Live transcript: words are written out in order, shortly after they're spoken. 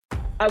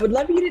I would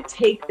love you to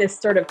take this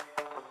sort of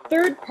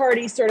third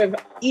party, sort of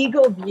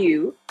eagle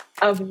view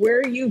of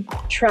where you've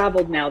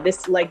traveled now,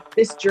 this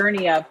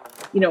journey of,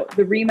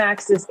 the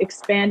Remax is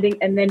expanding.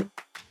 And then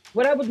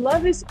what I would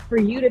love is for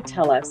you to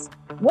tell us,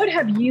 what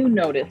have you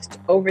noticed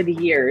over the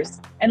years?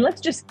 And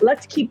let's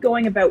keep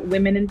going about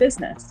women in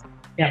business.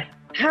 Yeah.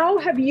 How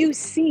have you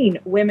seen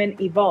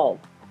women evolve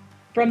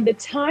from the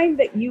time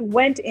that you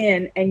went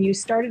in and you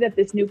started at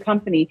this new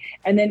company,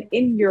 and then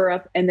in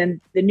Europe, and then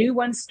the new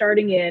one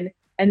starting in,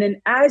 and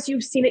then as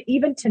you've seen it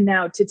even to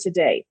now, to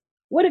today?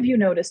 What have you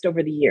noticed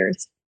over the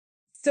years?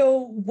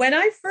 So when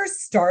I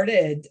first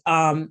started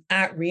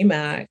at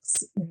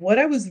Remax, what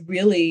I was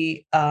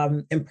really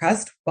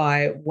impressed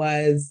by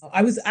was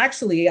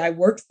I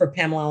worked for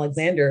Pamela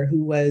Alexander,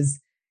 who was,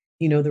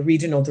 the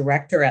regional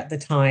director at the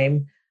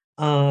time.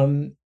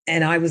 And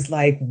I was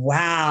like,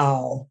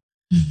 wow,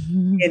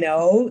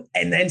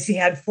 and then she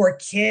had 4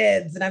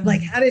 kids. And I'm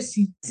like, how does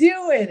she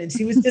do it? And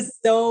she was just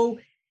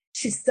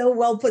she's so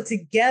well put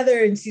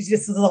together, and she's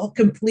just a little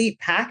complete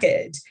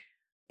package.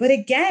 But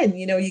again,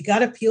 you got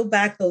to peel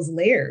back those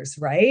layers,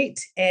 right?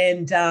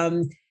 And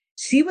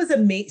she was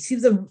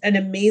an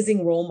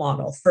amazing role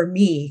model for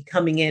me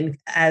coming in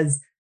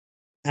as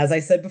I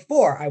said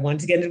before, I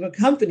wanted to get into a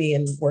company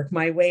and work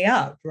my way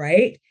up,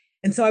 right?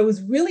 And so I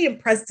was really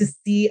impressed to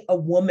see a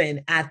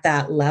woman at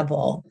that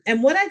level.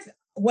 And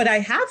what I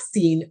have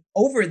seen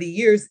over the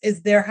years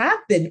is there have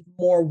been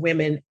more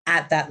women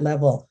at that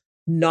level.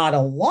 Not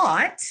a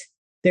lot.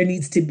 There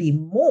needs to be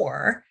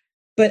more,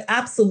 but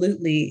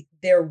absolutely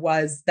there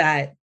was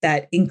that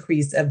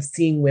increase of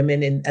seeing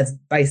women as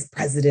vice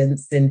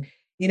presidents and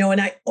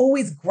I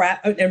always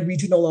and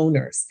regional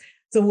owners.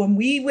 So when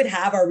we would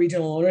have our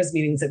regional owners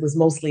meetings, it was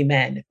mostly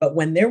men. But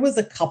when there was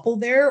a couple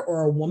there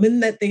or a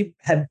woman that they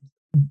had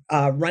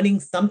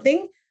running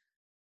something,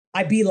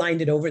 I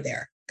beelined it over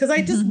there because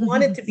I just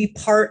wanted to be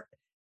part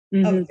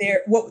of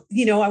their,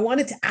 I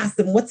wanted to ask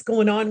them what's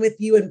going on with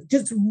you and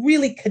just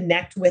really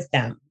connect with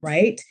them.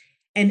 Right.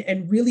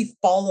 And really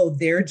follow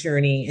their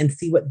journey and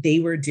see what they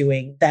were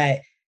doing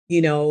that,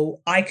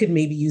 I could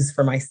maybe use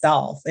for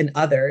myself and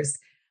others.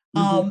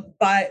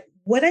 But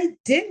what I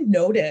did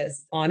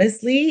notice,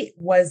 honestly,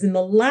 was in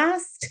the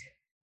last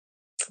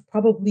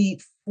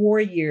probably 4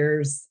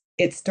 years,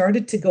 it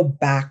started to go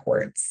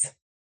backwards.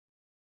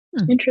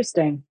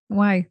 Interesting.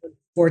 Why?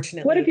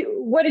 Fortunately.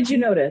 What did you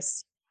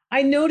notice?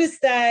 I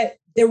noticed that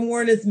there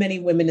weren't as many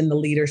women in the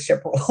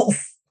leadership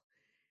roles,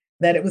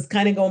 that it was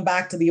kind of going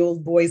back to the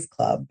old boys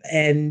club.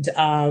 And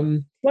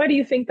why do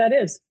you think that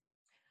is?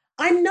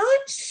 I'm not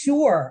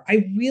sure.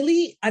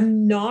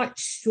 I'm not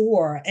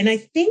sure. And I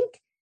think,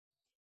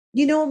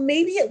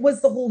 maybe it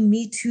was the whole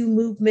Me Too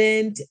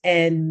movement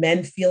and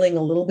men feeling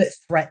a little bit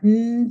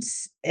threatened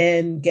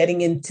and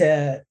getting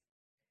into,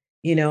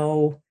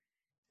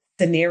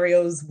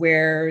 scenarios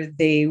where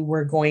they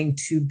were going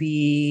to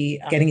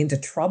be getting into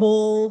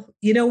trouble,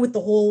 with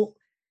the whole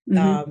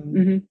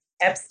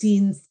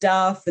Epstein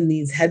stuff and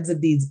these heads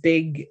of these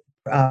big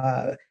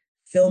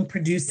film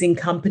producing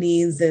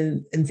companies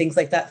and things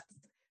like that.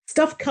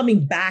 Stuff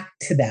coming back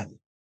to them,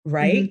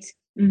 right?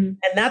 And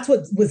that's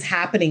what was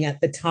happening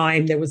at the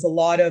time. There was a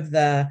lot of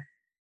the,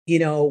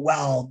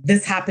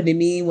 this happened to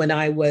me when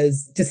I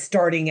was just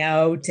starting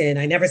out and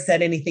I never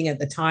said anything at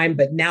the time,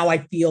 but now I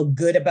feel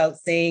good about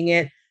saying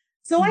it.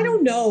 So I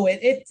don't know.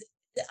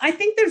 I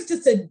think there's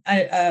just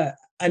a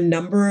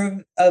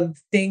number of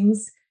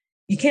things.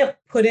 You can't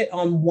put it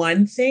on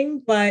one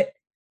thing, but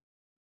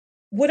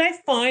what I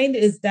find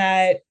is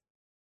that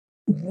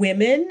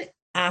women,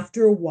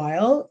 after a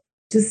while,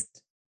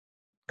 just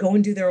go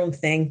and do their own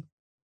thing.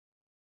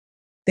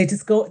 They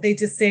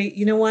just say,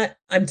 you know what?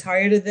 I'm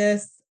tired of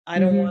this. I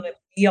don't want to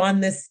be on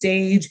this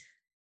stage.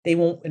 They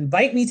won't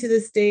invite me to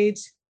this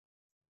stage.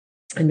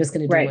 I'm just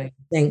going to do my own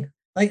thing.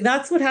 Like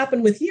that's what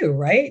happened with you,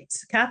 right,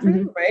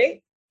 Catherine?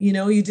 Right?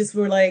 You just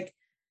were like,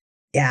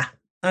 yeah,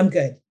 I'm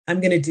good. I'm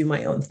going to do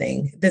my own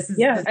thing.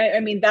 I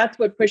mean, that's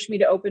what pushed me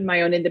to open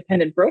my own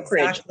independent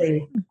brokerage.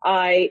 Exactly.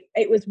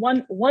 It was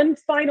one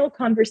final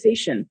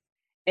conversation,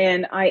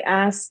 and I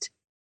asked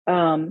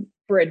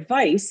for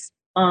advice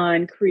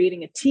on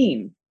creating a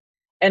team,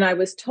 and I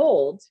was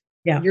told,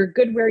 you're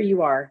good where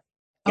you are.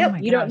 Yep.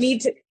 You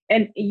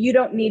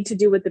don't need to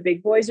do what the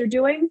big boys are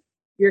doing.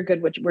 You're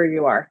good where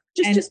you are.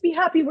 Just be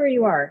happy where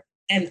you are.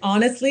 And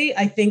honestly,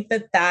 I think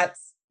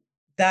that's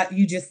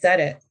you just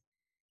said it.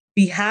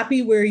 Be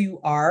happy where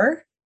you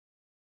are.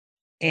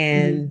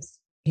 And,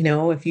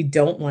 if you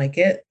don't like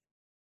it,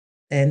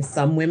 and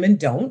some women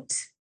don't,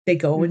 they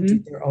go and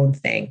do their own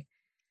thing.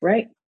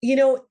 Right.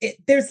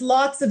 There's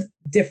lots of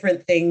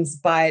different things,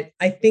 but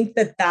I think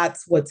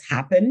that's what's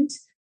happened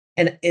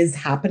and is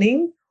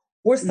happening,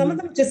 or some of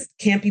them just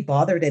can't be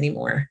bothered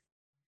anymore.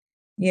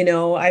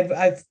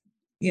 I've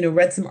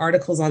read some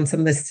articles on some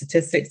of the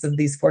statistics of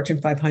these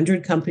Fortune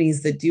 500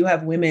 companies that do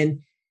have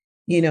women,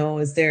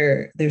 as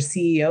their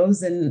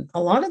CEOs, and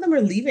a lot of them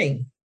are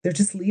leaving. They're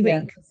just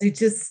leaving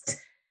because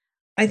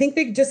I think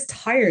they're just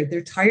tired.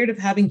 They're tired of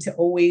having to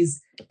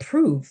always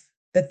prove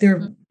that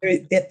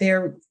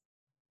they're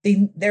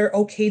they're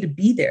okay to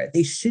be there.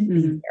 They should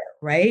be there,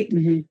 right?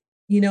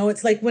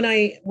 It's like when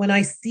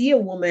I see a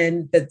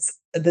woman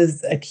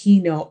there's a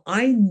keynote,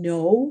 I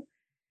know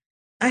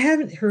I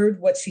haven't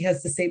heard what she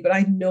has to say, but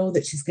I know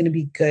that she's going to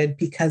be good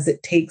because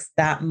it takes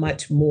that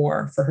much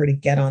more for her to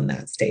get on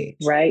that stage.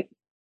 Right.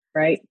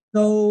 Right.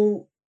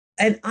 So,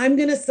 and I'm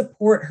going to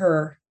support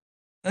her.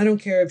 I don't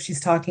care if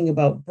she's talking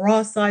about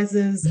bra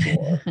sizes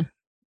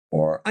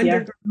or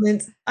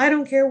undergarments. I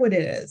don't care what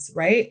it is,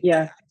 right?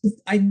 Yeah.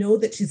 I know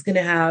that she's going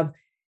to have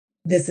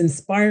this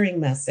inspiring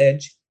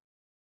message.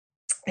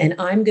 And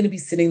I'm going to be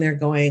sitting there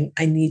going,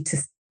 I need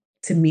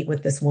to meet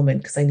with this woman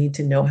because I need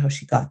to know how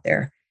she got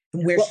there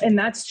and where and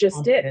that's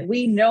just it.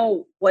 We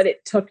know what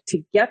it took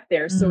to get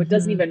there. So it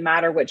doesn't even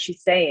matter what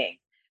she's saying.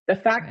 The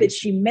fact that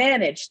she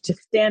managed to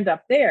stand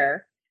up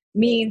there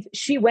means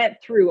she went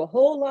through a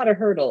whole lot of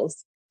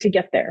hurdles to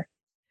get there.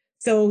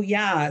 So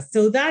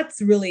so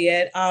that's really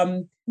it.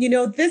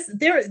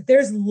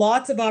 There's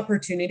lots of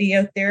opportunity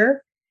out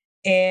there.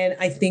 And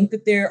I think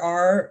that there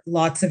are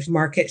lots of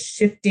market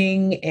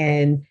shifting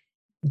and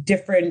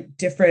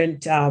different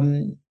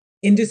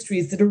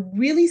industries that are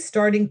really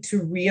starting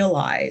to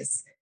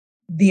realize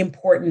the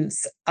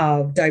importance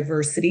of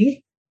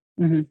diversity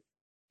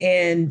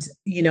and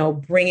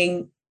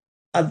bringing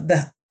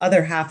the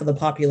other half of the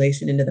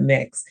population into the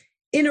mix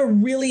in a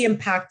really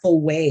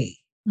impactful way,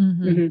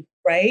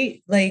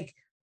 right? Like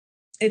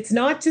it's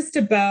not just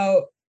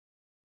about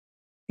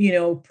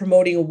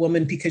promoting a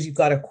woman because you've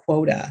got a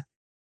quota.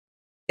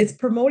 It's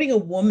promoting a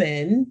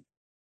woman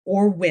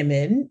or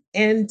women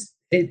and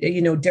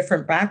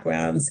different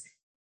backgrounds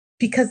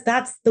because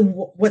that's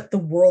what the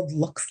world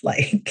looks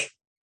like.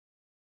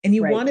 And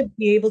you want to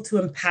be able to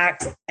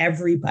impact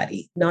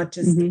everybody, not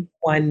just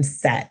one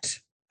set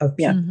of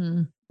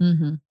people.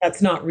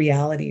 That's not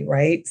reality,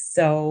 right?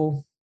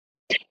 So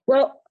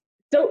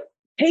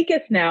take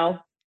us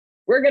now.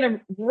 We're going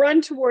to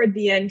run toward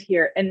the end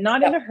here and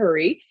not in a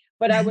hurry,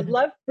 but I would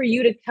love for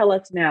you to tell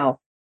us now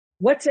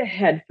what's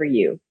ahead for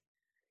you.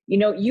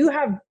 You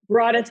have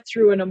brought us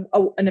through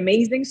an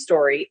amazing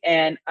story,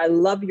 and I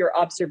love your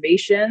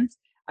observations.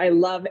 I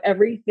love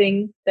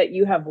everything that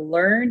you have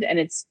learned, and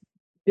it's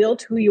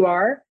built who you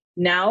are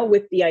now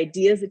with the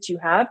ideas that you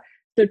have.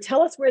 So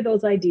tell us where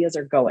those ideas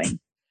are going.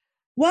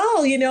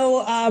 Well,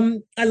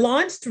 I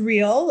launched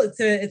Real.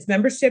 It's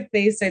membership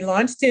based. I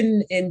launched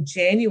in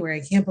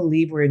January. I can't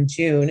believe we're in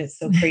June. It's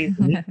so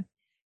crazy.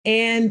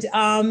 And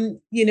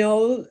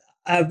you're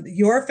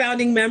a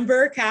founding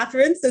member,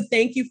 Catherine. So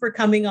thank you for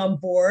coming on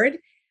board.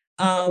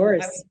 I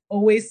was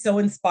always so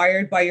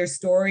inspired by your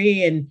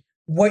story and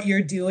what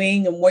you're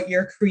doing and what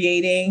you're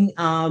creating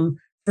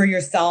for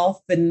yourself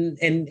and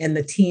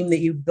the team that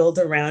you build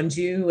around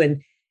you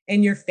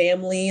and your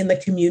family and the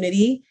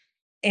community.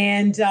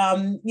 And,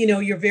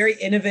 you're very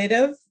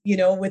innovative,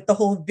 with the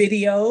whole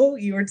video.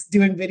 You were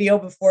doing video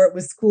before it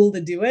was cool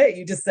to do it.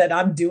 You just said,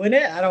 I'm doing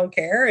it. I don't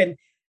care. And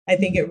I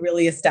think it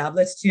really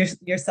established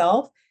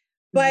yourself.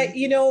 But,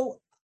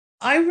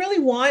 I really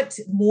want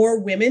more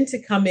women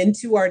to come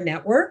into our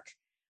network.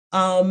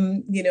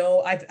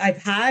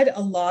 I've had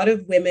a lot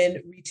of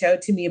women reach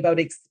out to me about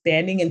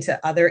expanding into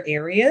other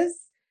areas,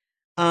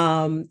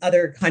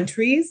 other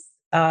countries,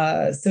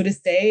 so to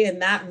say.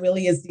 And that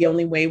really is the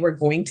only way we're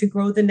going to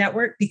grow the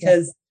network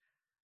because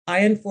I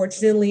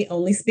unfortunately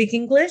only speak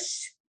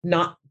English,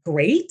 not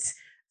great.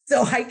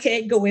 So I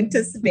can't go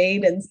into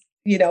Spain and,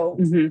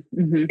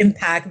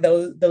 impact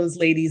those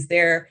ladies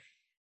there.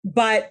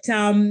 But,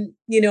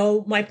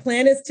 my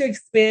plan is to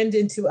expand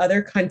into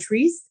other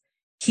countries,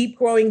 keep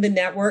growing the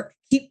network,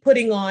 keep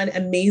putting on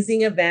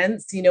amazing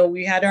events.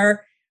 We had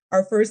our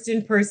first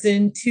in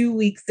person 2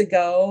 weeks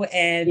ago,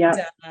 and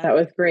that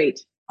was great.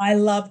 I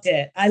loved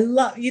it.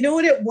 You know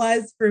what it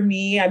was for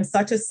me? I'm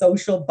such a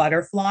social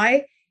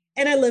butterfly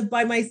and I live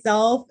by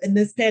myself. And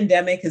this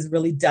pandemic has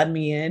really done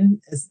me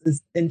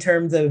in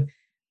terms of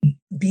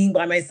being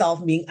by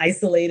myself, being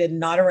isolated,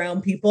 not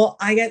around people.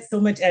 I get so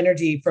much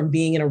energy from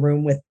being in a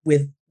room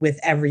with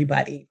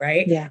everybody,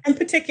 right? Yeah. And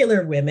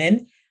particular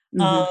women,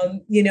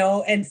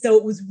 and so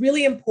it was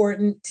really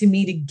important to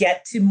me to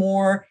get to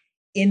more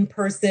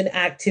in-person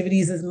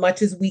activities as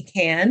much as we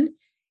can.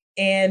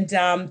 And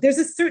there's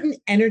a certain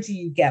energy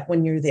you get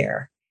when you're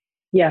there.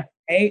 Yeah.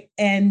 Right.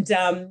 And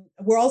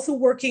we're also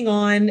working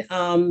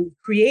on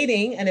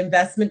creating an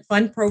investment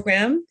fund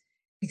program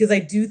because I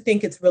do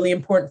think it's really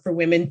important for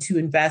women to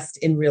invest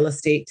in real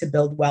estate to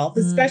build wealth,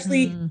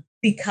 especially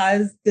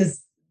because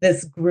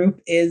this group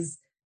is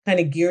kind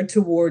of geared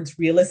towards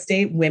real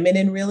estate, women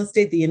in real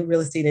estate, the real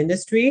estate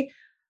industry.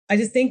 I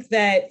just think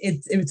that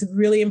it's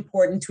really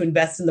important to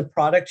invest in the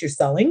product you're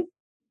selling.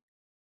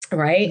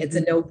 Right. It's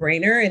a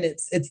no-brainer and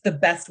it's the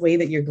best way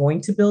that you're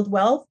going to build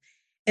wealth.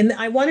 And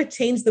I want to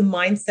change the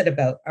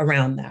mindset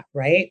around that.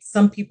 Right.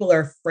 Some people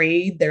are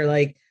afraid. They're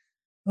like,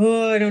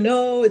 oh, I don't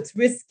know. It's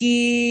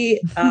risky.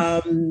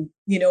 But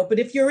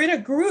if you're in a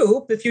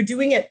group, if you're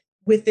doing it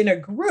within a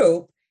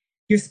group,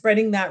 you're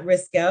spreading that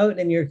risk out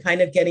and you're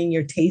kind of getting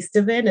your taste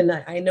of it. And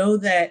I know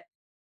that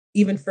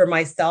even for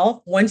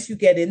myself, once you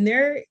get in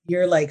there,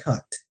 you're like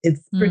hooked.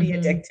 It's pretty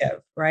addictive,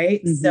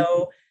 right?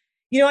 So,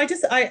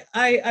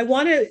 I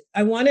want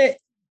to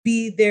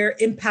be there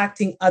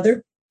impacting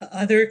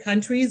other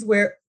countries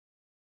where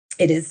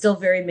it is still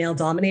very male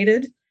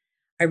dominated.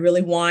 I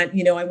really want,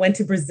 I went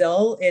to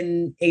Brazil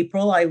in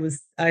April.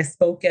 I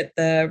spoke at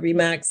the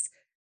Remax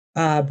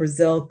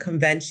Brazil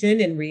convention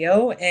in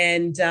Rio,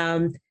 and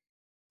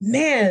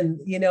man,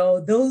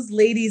 those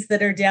ladies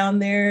that are down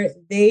there,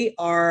 they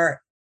are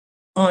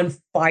on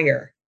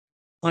fire,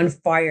 and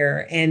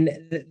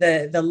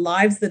the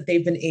lives that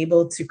they've been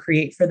able to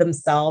create for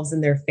themselves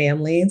and their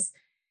families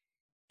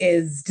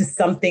is just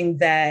something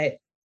that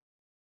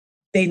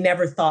they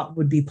never thought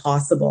would be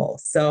possible.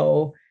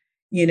 So,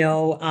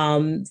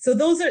 so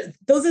those are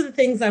the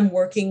things I'm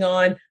working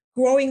on: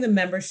 growing the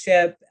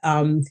membership,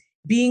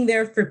 being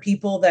there for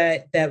people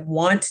that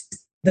want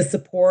the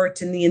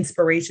support and the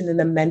inspiration and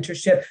the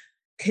mentorship,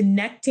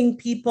 connecting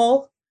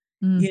people,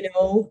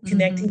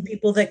 connecting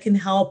people that can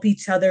help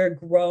each other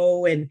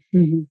grow, and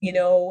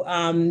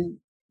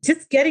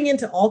just getting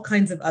into all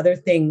kinds of other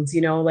things,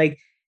 like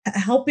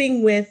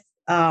helping with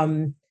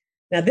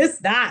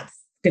that's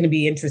going to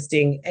be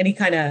interesting. Any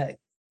kind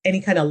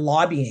of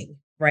lobbying,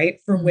 right,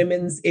 for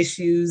women's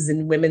issues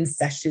and women's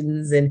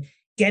sessions, and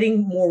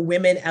getting more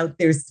women out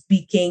there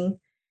speaking,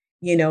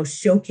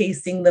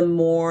 showcasing them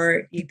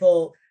more.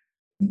 People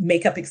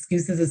make up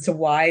excuses as to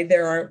why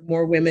there aren't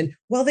more women.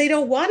 Well, they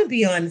don't want to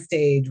be on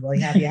stage. Well,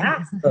 you have to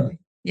ask them.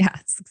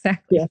 Yes,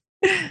 exactly.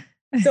 Yeah.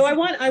 So I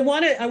want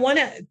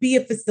to be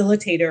a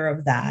facilitator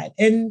of that,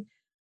 and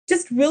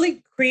just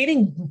really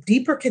creating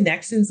deeper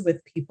connections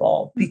with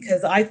people,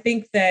 because I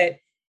think that,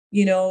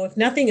 if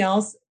nothing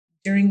else,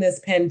 during this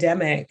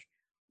pandemic,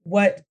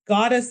 what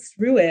got us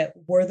through it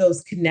were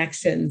those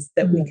connections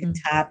that we could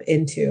tap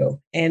into.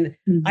 And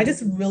I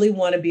just really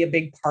want to be a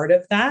big part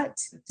of that,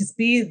 just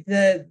be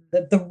the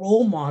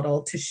role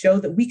model to show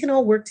that we can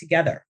all work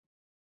together.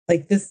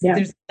 Like this,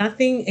 there's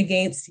nothing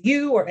against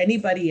you or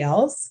anybody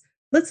else.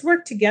 Let's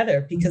work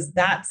together, because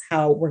that's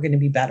how we're going to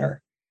be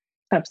better.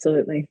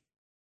 Absolutely.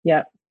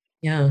 Yeah.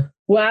 Yeah.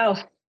 Wow.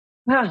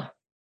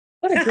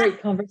 What a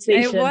great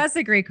conversation. It was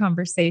a great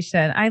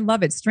conversation. I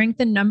love it.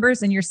 Strength in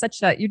numbers. And you're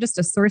just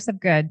a source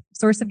of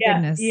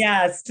goodness.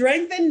 Yeah.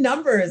 Strength in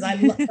numbers.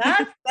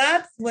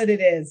 That's what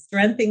it is.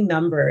 Strength in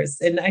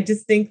numbers. And I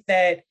just think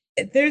that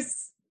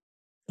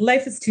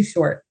life is too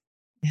short.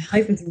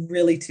 Life is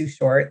really too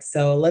short.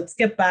 So let's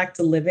get back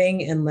to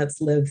living, and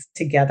let's live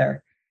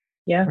together.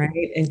 Yeah.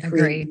 Right. And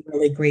create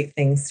really great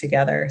things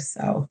together.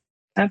 So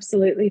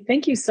absolutely.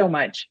 Thank you so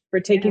much for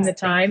taking the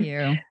time.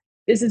 Thank you.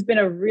 This has been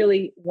a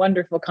really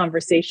wonderful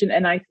conversation.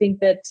 And I think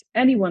that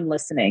anyone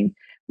listening,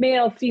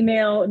 male,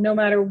 female, no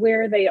matter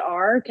where they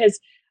are, because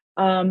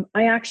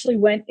I actually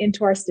went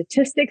into our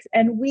statistics,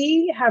 and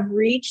we have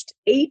reached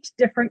 8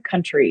 different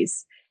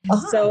countries.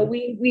 So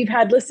we've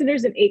had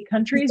listeners in 8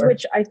 countries,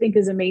 which I think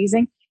is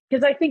amazing,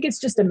 because I think it's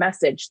just a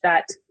message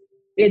that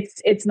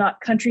it's not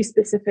country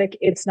specific.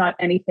 It's not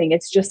anything.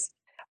 It's just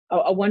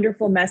a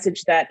wonderful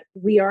message that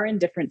we are in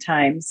different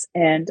times.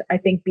 And I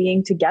think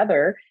being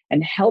together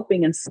and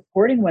helping and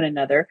supporting one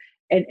another,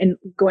 and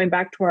going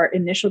back to our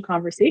initial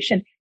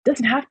conversation,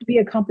 doesn't have to be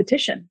a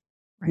competition.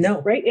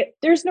 No. Right?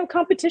 There's no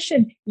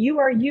competition. You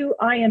are you,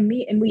 I am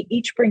me, and we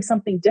each bring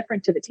something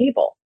different to the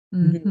table.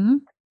 Mm-hmm.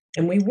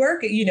 And we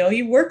work,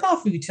 you work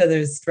off of each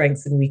other's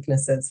strengths and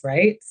weaknesses,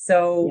 right?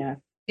 So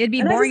it'd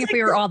be boring if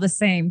we were all the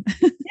same.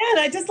 And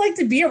I just like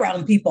to be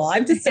around people.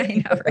 I'm just a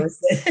people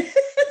person.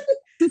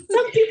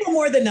 Some people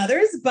more than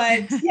others,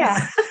 but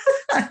yeah.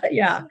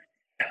 Yeah.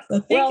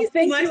 So thank you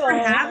so much for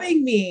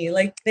having me.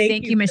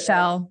 Thank you,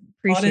 Michelle.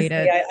 Appreciate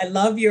it. I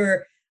love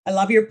your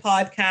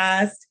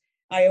podcast.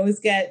 I always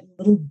get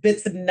little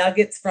bits of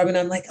nuggets from it.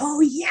 I'm like,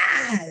 oh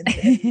yeah.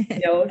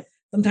 And,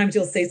 sometimes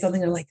you'll say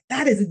something, I'm like,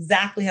 that is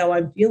exactly how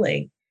I'm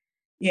feeling,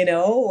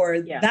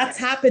 or that's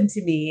happened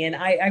to me. And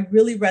I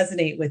really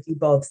resonate with you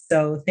both.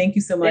 So thank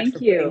you so much for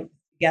putting it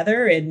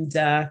together. And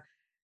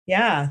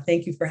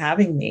thank you for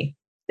having me.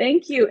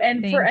 Thank you.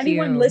 And for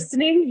anyone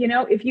listening,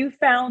 if you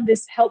found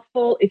this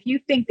helpful, if you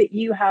think that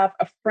you have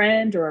a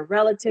friend or a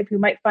relative who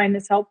might find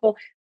this helpful,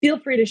 feel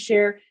free to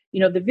share,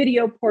 the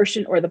video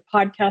portion or the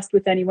podcast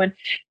with anyone.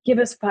 Give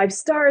us 5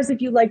 stars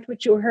if you liked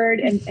what you heard,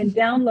 and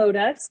download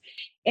us.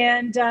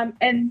 And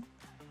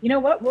you know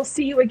what? We'll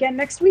see you again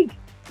next week.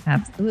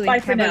 Absolutely.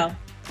 Bye for now.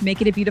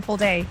 Make it a beautiful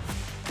day.